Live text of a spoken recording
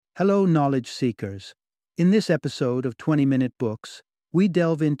Hello, knowledge seekers. In this episode of 20-Minute Books, we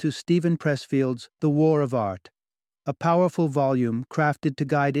delve into Steven Pressfield's The War of Art, a powerful volume crafted to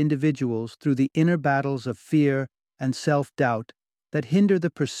guide individuals through the inner battles of fear and self-doubt that hinder the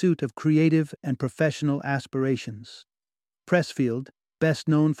pursuit of creative and professional aspirations. Pressfield, best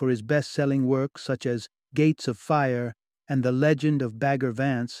known for his best-selling works such as Gates of Fire and The Legend of Bagger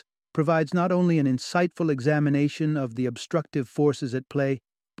Vance, provides not only an insightful examination of the obstructive forces at play,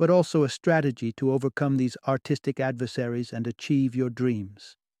 but also a strategy to overcome these artistic adversaries and achieve your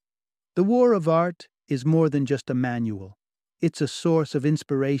dreams. The War of Art is more than just a manual. It's a source of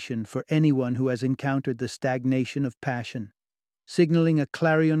inspiration for anyone who has encountered the stagnation of passion, signaling a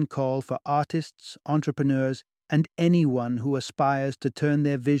clarion call for artists, entrepreneurs, and anyone who aspires to turn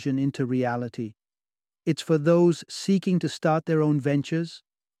their vision into reality. It's for those seeking to start their own ventures,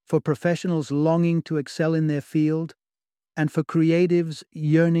 for professionals longing to excel in their field, and for creatives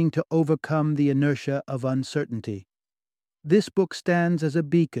yearning to overcome the inertia of uncertainty. This book stands as a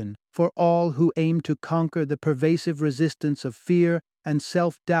beacon for all who aim to conquer the pervasive resistance of fear and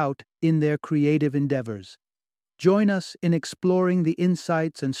self-doubt in their creative endeavors. Join us in exploring the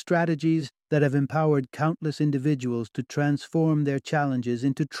insights and strategies that have empowered countless individuals to transform their challenges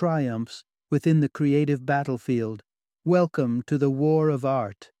into triumphs within the creative battlefield. Welcome to the War of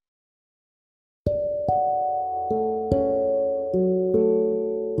Art.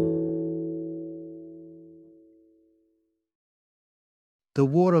 The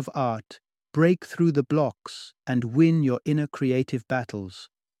War of Art. Break through the blocks and win your inner creative battles.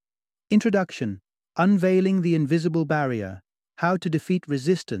 Introduction. Unveiling the invisible barrier. How to defeat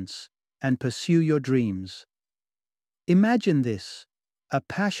resistance and pursue your dreams. Imagine this. A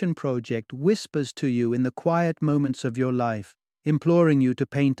passion project whispers to you in the quiet moments of your life, imploring you to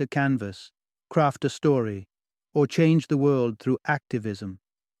paint a canvas, craft a story, or change the world through activism.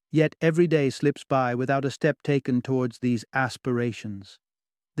 Yet every day slips by without a step taken towards these aspirations.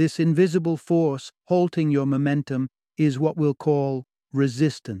 This invisible force halting your momentum is what we'll call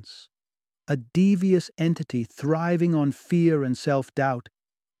resistance. A devious entity thriving on fear and self-doubt,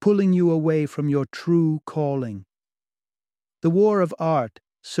 pulling you away from your true calling. The War of Art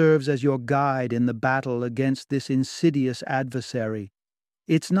serves as your guide in the battle against this insidious adversary.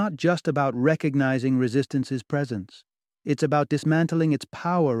 It's not just about recognizing resistance's presence. It's about dismantling its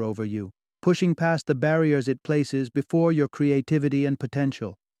power over you, pushing past the barriers it places before your creativity and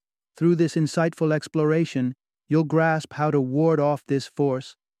potential. Through this insightful exploration, you'll grasp how to ward off this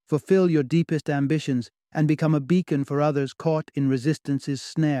force, fulfill your deepest ambitions, and become a beacon for others caught in resistance's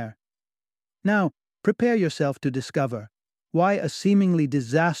snare. Now, prepare yourself to discover why a seemingly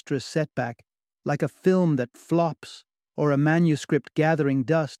disastrous setback, like a film that flops or a manuscript gathering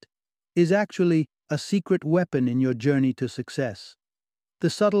dust, is actually a secret weapon in your journey to success. The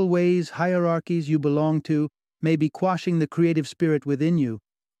subtle ways, hierarchies you belong to may be quashing the creative spirit within you,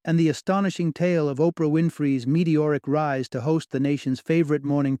 and the astonishing tale of Oprah Winfrey's meteoric rise to host the nation's favorite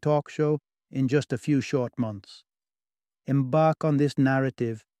morning talk show in just a few short months. Embark on this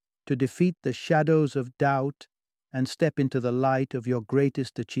narrative to defeat the shadows of doubt and step into the light of your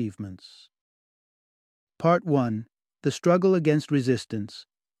greatest achievements. Part 1. The Struggle Against Resistance.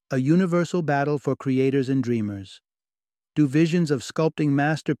 A universal battle for creators and dreamers. Do visions of sculpting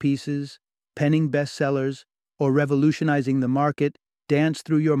masterpieces, penning bestsellers, or revolutionizing the market dance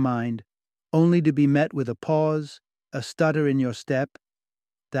through your mind, only to be met with a pause, a stutter in your step?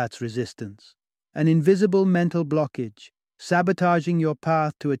 That's resistance. An invisible mental blockage, sabotaging your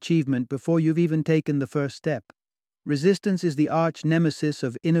path to achievement before you've even taken the first step. Resistance is the arch nemesis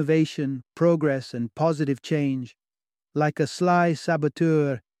of innovation, progress, and positive change. Like a sly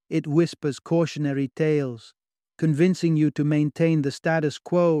saboteur, it whispers cautionary tales, convincing you to maintain the status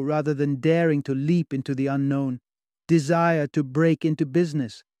quo rather than daring to leap into the unknown. Desire to break into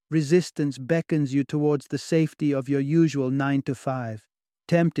business, resistance beckons you towards the safety of your usual 9-to-5,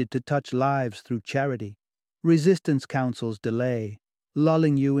 tempted to touch lives through charity. Resistance counsels delay,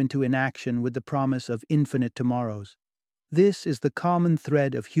 lulling you into inaction with the promise of infinite tomorrows. This is the common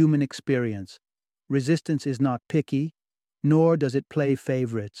thread of human experience. Resistance is not picky, nor does it play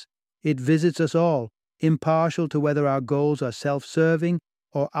favorites. It visits us all, impartial to whether our goals are self-serving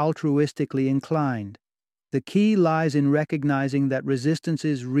or altruistically inclined. The key lies in recognizing that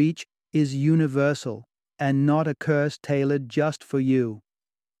resistance's reach is universal and not a curse tailored just for you.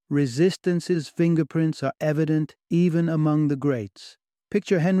 Resistance's fingerprints are evident even among the greats.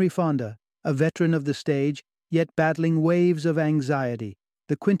 Picture Henry Fonda, a veteran of the stage, yet battling waves of anxiety,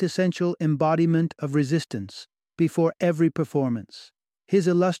 the quintessential embodiment of resistance, before every performance. His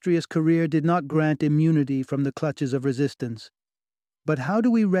illustrious career did not grant immunity from the clutches of resistance. But how do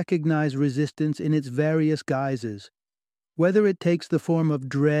we recognize resistance in its various guises? Whether it takes the form of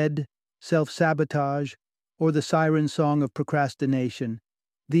dread, self-sabotage, or the siren song of procrastination,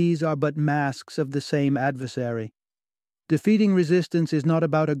 these are but masks of the same adversary. Defeating resistance is not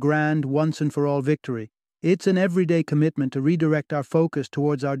about a grand once-and-for-all victory. It's an everyday commitment to redirect our focus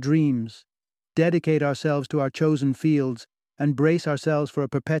towards our dreams, dedicate ourselves to our chosen fields, and brace ourselves for a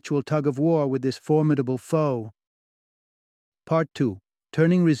perpetual tug-of-war with this formidable foe. Part 2.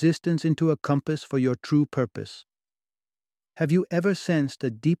 Turning resistance into a compass for your true purpose. Have you ever sensed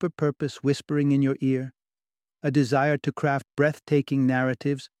a deeper purpose whispering in your ear? A desire to craft breathtaking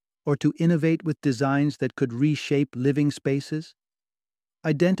narratives or to innovate with designs that could reshape living spaces?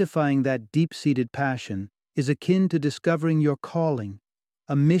 Identifying that deep-seated passion is akin to discovering your calling,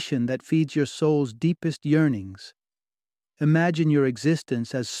 a mission that feeds your soul's deepest yearnings. Imagine your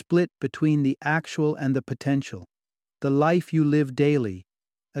existence as split between the actual and the potential, the life you live daily,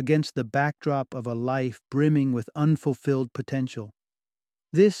 against the backdrop of a life brimming with unfulfilled potential.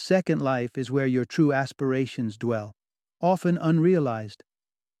 This second life is where your true aspirations dwell, often unrealized.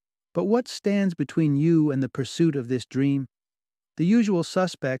 But what stands between you and the pursuit of this dream? The usual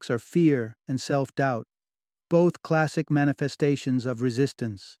suspects are fear and self-doubt, both classic manifestations of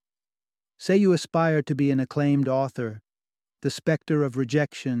resistance. Say you aspire to be an acclaimed author. The specter of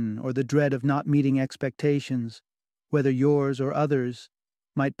rejection or the dread of not meeting expectations, whether yours or others,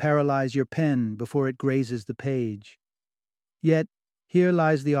 might paralyze your pen before it grazes the page. Yet, here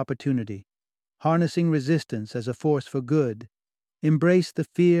lies the opportunity. Harnessing resistance as a force for good, embrace the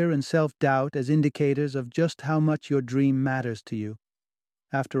fear and self-doubt as indicators of just how much your dream matters to you.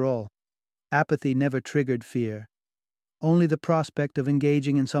 After all, apathy never triggered fear. Only the prospect of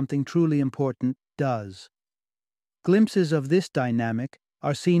engaging in something truly important does. Glimpses of this dynamic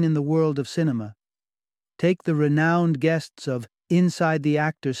are seen in the world of cinema. Take the renowned guests of Inside the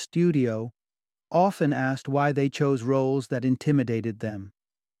Actor's Studio, often asked why they chose roles that intimidated them.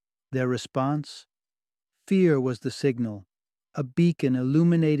 Their response? Fear was the signal, a beacon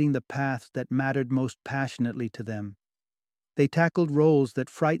illuminating the paths that mattered most passionately to them. They tackled roles that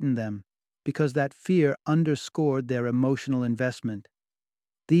frightened them because that fear underscored their emotional investment.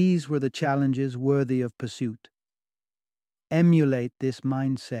 These were the challenges worthy of pursuit. Emulate this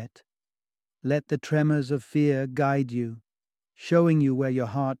mindset. Let the tremors of fear guide you, showing you where your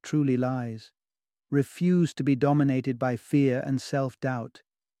heart truly lies. Refuse to be dominated by fear and self-doubt.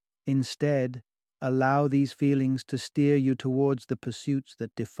 Instead, allow these feelings to steer you towards the pursuits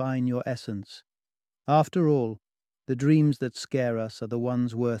that define your essence. After all, the dreams that scare us are the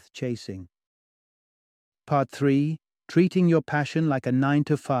ones worth chasing. Part 3. Treating your passion like a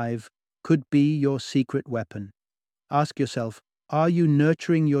 9-to-5 could be your secret weapon. Ask yourself, are you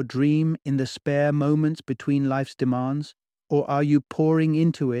nurturing your dream in the spare moments between life's demands, or are you pouring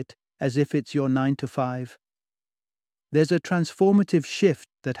into it as if it's your 9-to-5? There's a transformative shift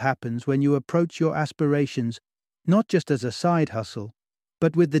that happens when you approach your aspirations not just as a side hustle,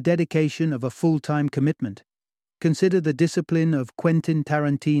 but with the dedication of a full-time commitment. Consider the discipline of Quentin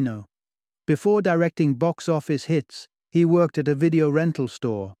Tarantino. Before directing box office hits, he worked at a video rental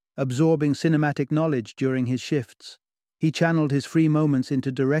store, absorbing cinematic knowledge during his shifts. He channeled his free moments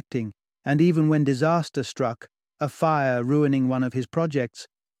into directing, and even when disaster struck, a fire ruining one of his projects,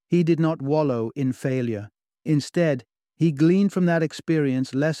 he did not wallow in failure. Instead, he gleaned from that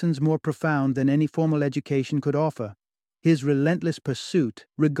experience lessons more profound than any formal education could offer. His relentless pursuit,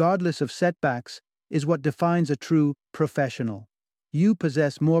 regardless of setbacks, is what defines a true professional. You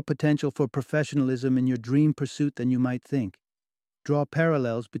possess more potential for professionalism in your dream pursuit than you might think. Draw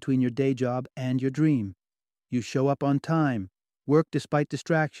parallels between your day job and your dream. You show up on time, work despite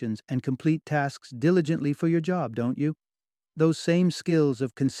distractions, and complete tasks diligently for your job, don't you? Those same skills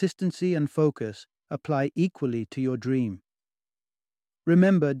of consistency and focus apply equally to your dream.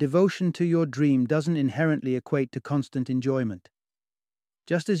 Remember, devotion to your dream doesn't inherently equate to constant enjoyment.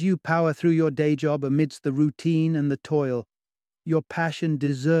 Just as you power through your day job amidst the routine and the toil, your passion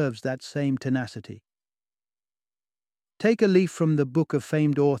deserves that same tenacity. Take a leaf from the book of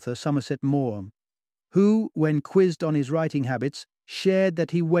famed author Somerset Maugham, who, when quizzed on his writing habits, shared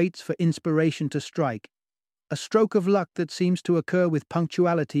that he waits for inspiration to strike, a stroke of luck that seems to occur with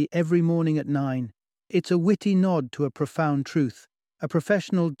punctuality every morning at 9. It's a witty nod to a profound truth. A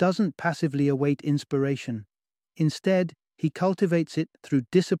professional doesn't passively await inspiration. Instead, he cultivates it through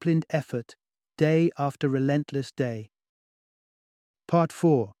disciplined effort, day after relentless day. Part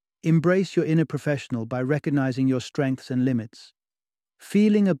 4. Embrace your inner professional by recognizing your strengths and limits.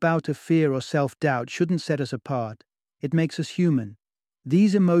 Feeling a bout of fear or self-doubt shouldn't set us apart. It makes us human.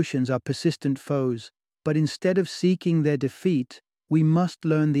 These emotions are persistent foes, but instead of seeking their defeat, we must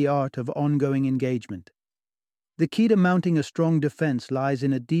learn the art of ongoing engagement. The key to mounting a strong defense lies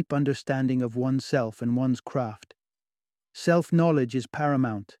in a deep understanding of oneself and one's craft. Self-knowledge is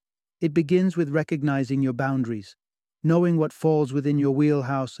paramount. It begins with recognizing your boundaries, knowing what falls within your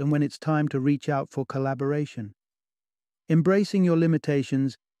wheelhouse and when it's time to reach out for collaboration. Embracing your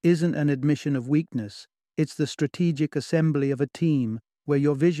limitations isn't an admission of weakness, it's the strategic assembly of a team where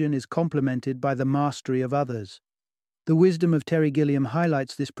your vision is complemented by the mastery of others. The wisdom of Terry Gilliam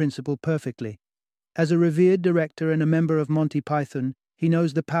highlights this principle perfectly. As a revered director and a member of Monty Python, he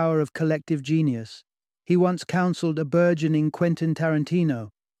knows the power of collective genius. He once counseled a burgeoning Quentin Tarantino,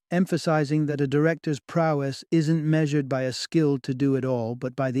 emphasizing that a director's prowess isn't measured by a skill to do it all,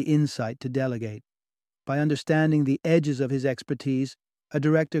 but by the insight to delegate. By understanding the edges of his expertise, a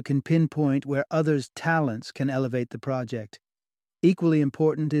director can pinpoint where others' talents can elevate the project. Equally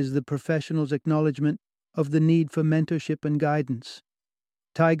important is the professional's acknowledgement of the need for mentorship and guidance.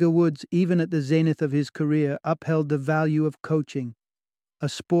 Tiger Woods, even at the zenith of his career, upheld the value of coaching. A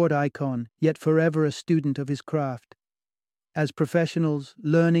sport icon, yet forever a student of his craft. As professionals,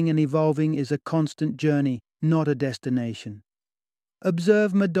 learning and evolving is a constant journey, not a destination.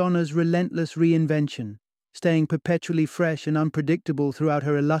 Observe Madonna's relentless reinvention, staying perpetually fresh and unpredictable throughout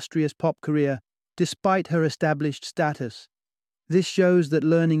her illustrious pop career, despite her established status. This shows that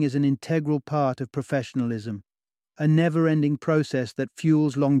learning is an integral part of professionalism, a never-ending process that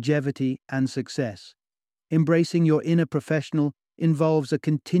fuels longevity and success. Embracing your inner professional involves a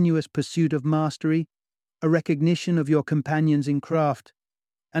continuous pursuit of mastery, a recognition of your companions in craft,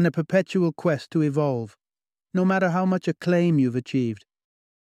 and a perpetual quest to evolve, no matter how much acclaim you've achieved.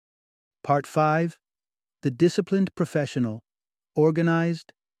 Part 5. The disciplined professional,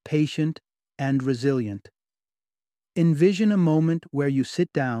 organized, patient, and resilient. Envision a moment where you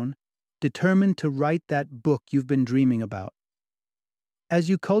sit down, determined to write that book you've been dreaming about. As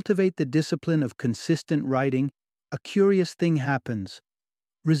you cultivate the discipline of consistent writing, a curious thing happens.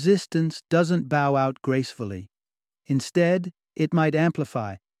 Resistance doesn't bow out gracefully. Instead, it might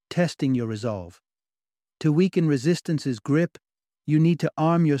amplify, testing your resolve. To weaken resistance's grip, you need to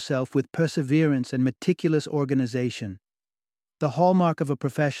arm yourself with perseverance and meticulous organization. The hallmark of a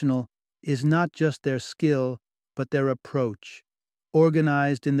professional is not just their skill, but their approach,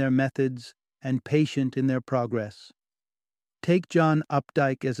 organized in their methods and patient in their progress. Take John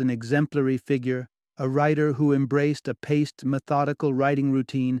Updike as an exemplary figure, a writer who embraced a paced, methodical writing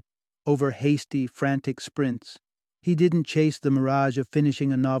routine over hasty, frantic sprints. He didn't chase the mirage of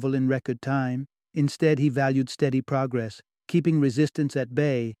finishing a novel in record time. Instead, he valued steady progress, keeping resistance at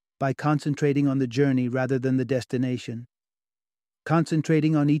bay by concentrating on the journey rather than the destination.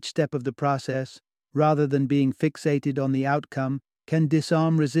 Concentrating on each step of the process, rather than being fixated on the outcome, can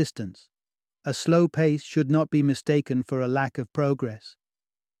disarm resistance. A slow pace should not be mistaken for a lack of progress.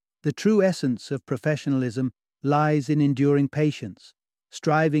 The true essence of professionalism lies in enduring patience,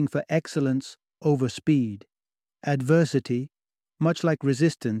 striving for excellence over speed. Adversity, much like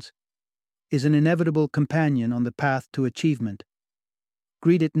resistance, is an inevitable companion on the path to achievement.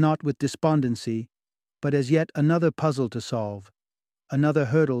 Greet it not with despondency, but as yet another puzzle to solve, another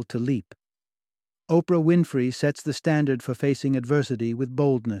hurdle to leap. Oprah Winfrey sets the standard for facing adversity with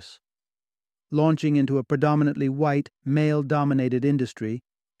boldness. Launching into a predominantly white, male-dominated industry,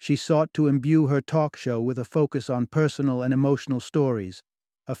 she sought to imbue her talk show with a focus on personal and emotional stories,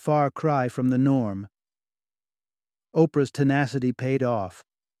 a far cry from the norm. Oprah's tenacity paid off.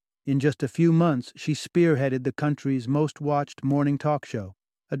 In just a few months, she spearheaded the country's most-watched morning talk show,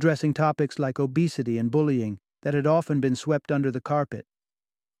 addressing topics like obesity and bullying that had often been swept under the carpet.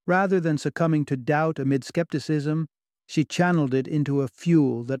 Rather than succumbing to doubt amid skepticism, she channeled it into a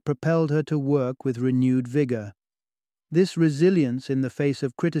fuel that propelled her to work with renewed vigor. This resilience in the face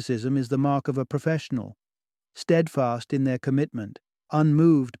of criticism is the mark of a professional, steadfast in their commitment,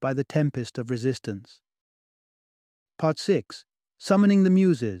 unmoved by the tempest of resistance. Part 6. Summoning the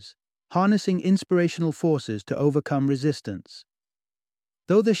Muses, harnessing inspirational forces to overcome resistance.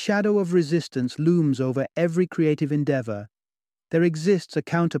 Though the shadow of resistance looms over every creative endeavor, there exists a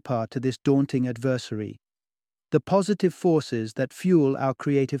counterpart to this daunting adversary: the positive forces that fuel our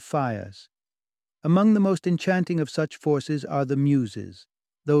creative fires. Among the most enchanting of such forces are the Muses,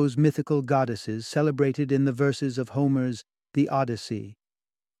 those mythical goddesses celebrated in the verses of Homer's The Odyssey.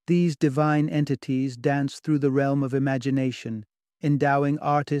 These divine entities dance through the realm of imagination, endowing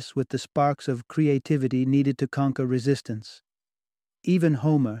artists with the sparks of creativity needed to conquer resistance. Even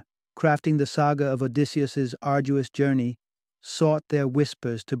Homer, crafting the saga of Odysseus's arduous journey, sought their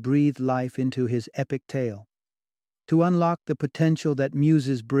whispers to breathe life into his epic tale. To unlock the potential that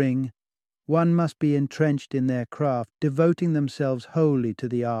muses bring, One must be entrenched in their craft, devoting themselves wholly to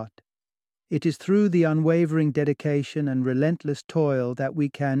the art. It is through the unwavering dedication and relentless toil that we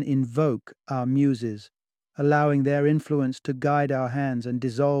can invoke our muses, allowing their influence to guide our hands and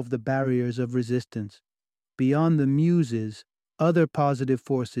dissolve the barriers of resistance. Beyond the muses, other positive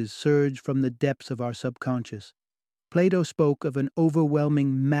forces surge from the depths of our subconscious. Plato spoke of an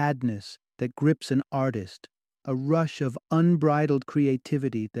overwhelming madness that grips an artist, a rush of unbridled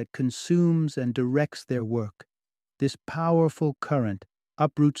creativity that consumes and directs their work. This powerful current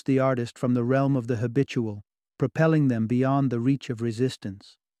uproots the artist from the realm of the habitual, propelling them beyond the reach of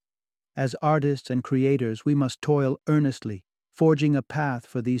resistance. As artists and creators, we must toil earnestly, forging a path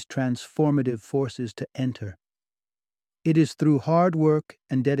for these transformative forces to enter. It is through hard work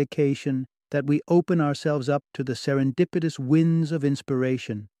and dedication that we open ourselves up to the serendipitous winds of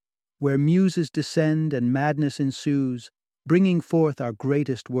inspiration, where muses descend and madness ensues, bringing forth our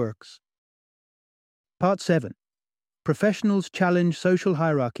greatest works. Part 7. Professionals challenge social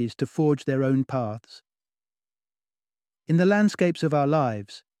hierarchies to forge their own paths. In the landscapes of our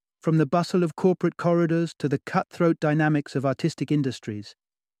lives, from the bustle of corporate corridors to the cutthroat dynamics of artistic industries,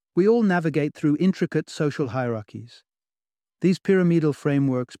 we all navigate through intricate social hierarchies. These pyramidal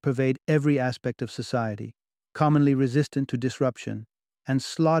frameworks pervade every aspect of society, commonly resistant to disruption, and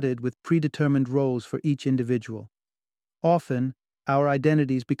slotted with predetermined roles for each individual. Often, our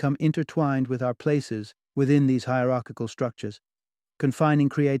identities become intertwined with our places within these hierarchical structures, confining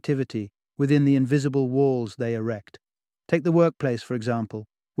creativity within the invisible walls they erect. Take the workplace, for example,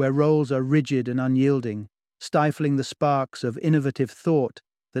 where roles are rigid and unyielding, stifling the sparks of innovative thought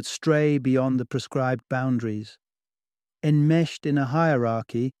that stray beyond the prescribed boundaries. Enmeshed in a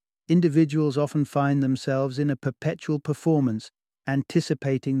hierarchy, individuals often find themselves in a perpetual performance,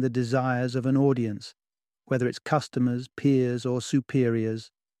 anticipating the desires of an audience, whether it's customers, peers, or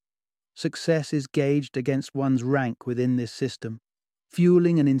superiors. Success is gauged against one's rank within this system,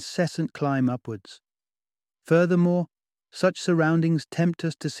 fueling an incessant climb upwards. Furthermore, such surroundings tempt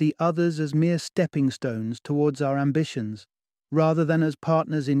us to see others as mere stepping stones towards our ambitions, rather than as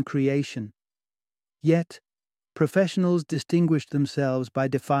partners in creation. Yet, professionals distinguish themselves by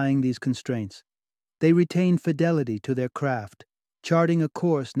defying these constraints. They retain fidelity to their craft, charting a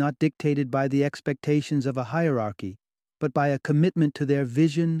course not dictated by the expectations of a hierarchy, but by a commitment to their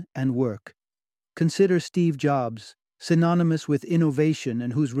vision and work. Consider Steve Jobs, synonymous with innovation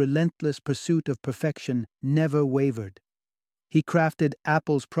and whose relentless pursuit of perfection never wavered. He crafted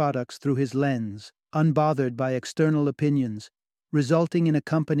Apple's products through his lens, unbothered by external opinions, resulting in a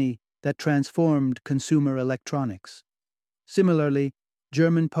company that transformed consumer electronics. Similarly,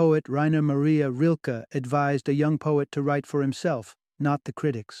 German poet Rainer Maria Rilke advised a young poet to write for himself, not the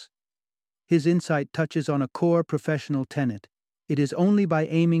critics. His insight touches on a core professional tenet. It is only by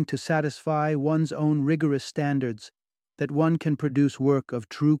aiming to satisfy one's own rigorous standards that one can produce work of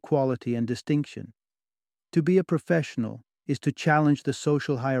true quality and distinction. To be a professional is to challenge the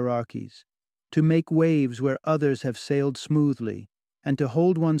social hierarchies, to make waves where others have sailed smoothly, and to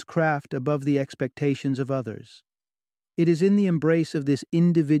hold one's craft above the expectations of others. It is in the embrace of this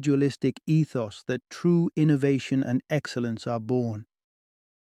individualistic ethos that true innovation and excellence are born.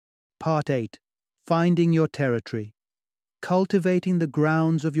 Part 8. Finding your territory. Cultivating the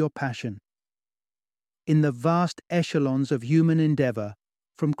grounds of your passion. In the vast echelons of human endeavor,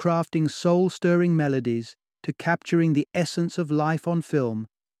 from crafting soul-stirring melodies to capturing the essence of life on film,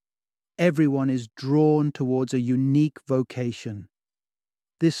 everyone is drawn towards a unique vocation.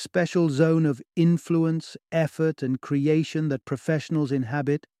 This special zone of influence, effort, and creation that professionals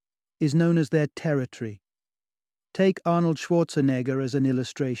inhabit is known as their territory. Take Arnold Schwarzenegger as an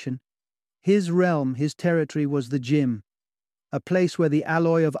illustration. His realm, his territory was the gym, a place where the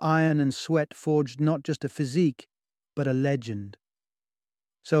alloy of iron and sweat forged not just a physique, but a legend.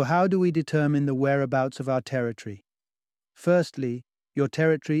 So how do we determine the whereabouts of our territory? Firstly, your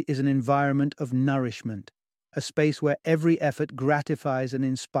territory is an environment of nourishment, a space where every effort gratifies and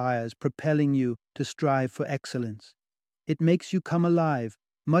inspires, propelling you to strive for excellence. It makes you come alive,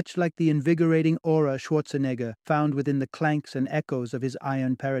 much like the invigorating aura Schwarzenegger found within the clanks and echoes of his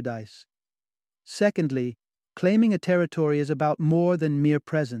iron paradise. Secondly, claiming a territory is about more than mere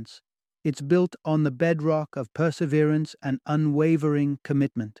presence. It's built on the bedrock of perseverance and unwavering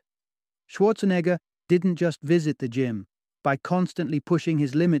commitment. Schwarzenegger didn't just visit the gym. By constantly pushing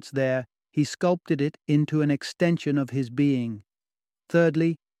his limits there, he sculpted it into an extension of his being.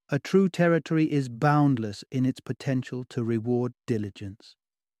 Thirdly, a true territory is boundless in its potential to reward diligence.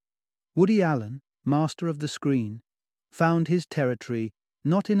 Woody Allen, master of the screen, found his territory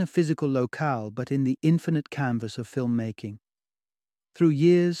not in a physical locale but in the infinite canvas of filmmaking. Through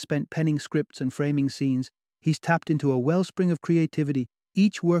years spent penning scripts and framing scenes, he's tapped into a wellspring of creativity,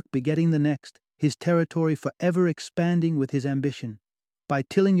 each work begetting the next, his territory forever expanding with his ambition. By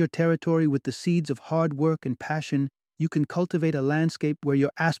tilling your territory with the seeds of hard work and passion, you can cultivate a landscape where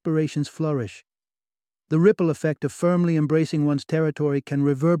your aspirations flourish. The ripple effect of firmly embracing one's territory can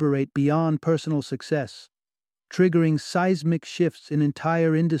reverberate beyond personal success, triggering seismic shifts in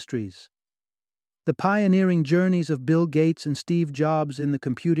entire industries. The pioneering journeys of Bill Gates and Steve Jobs in the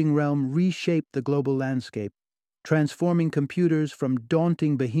computing realm reshaped the global landscape, transforming computers from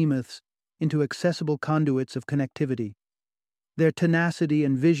daunting behemoths into accessible conduits of connectivity. Their tenacity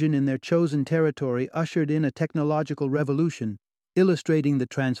and vision in their chosen territory ushered in a technological revolution, illustrating the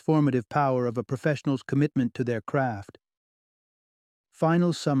transformative power of a professional's commitment to their craft.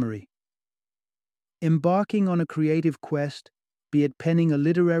 Final summary. Embarking on a creative quest, be it penning a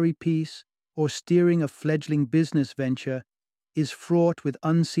literary piece or steering a fledgling business venture, is fraught with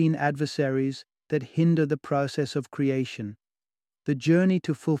unseen adversaries that hinder the process of creation. The journey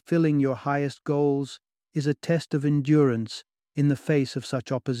to fulfilling your highest goals is a test of endurance in the face of such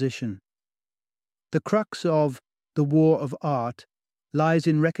opposition. The crux of the war of art lies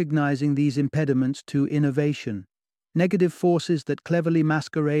in recognizing these impediments to innovation, negative forces that cleverly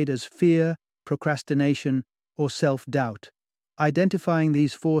masquerade as fear, procrastination, or self-doubt. Identifying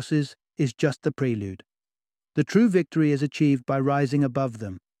these forces is just the prelude. The true victory is achieved by rising above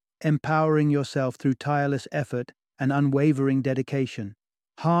them, empowering yourself through tireless effort and unwavering dedication.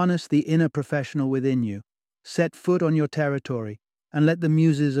 Harness the inner professional within you, set foot on your territory, and let the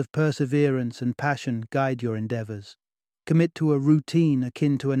muses of perseverance and passion guide your endeavors. Commit to a routine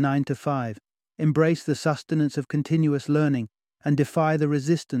akin to a 9-to-5, embrace the sustenance of continuous learning, and defy the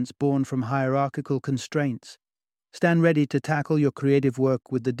resistance born from hierarchical constraints. Stand ready to tackle your creative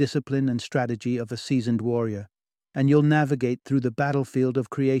work with the discipline and strategy of a seasoned warrior, and you'll navigate through the battlefield of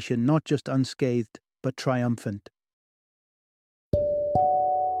creation not just unscathed, but triumphant.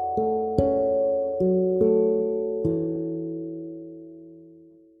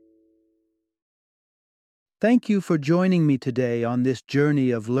 Thank you for joining me today on this journey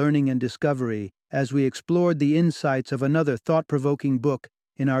of learning and discovery as we explored the insights of another thought-provoking book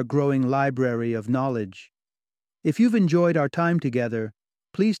in our growing library of knowledge. If you've enjoyed our time together,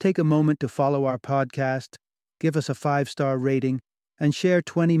 please take a moment to follow our podcast, give us a 5-star rating, and share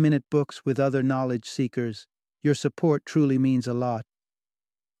 20-minute books with other knowledge seekers. Your support truly means a lot.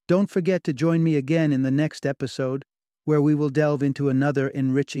 Don't forget to join me again in the next episode, where we will delve into another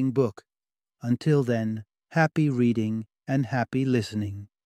enriching book. Until then, happy reading and happy listening.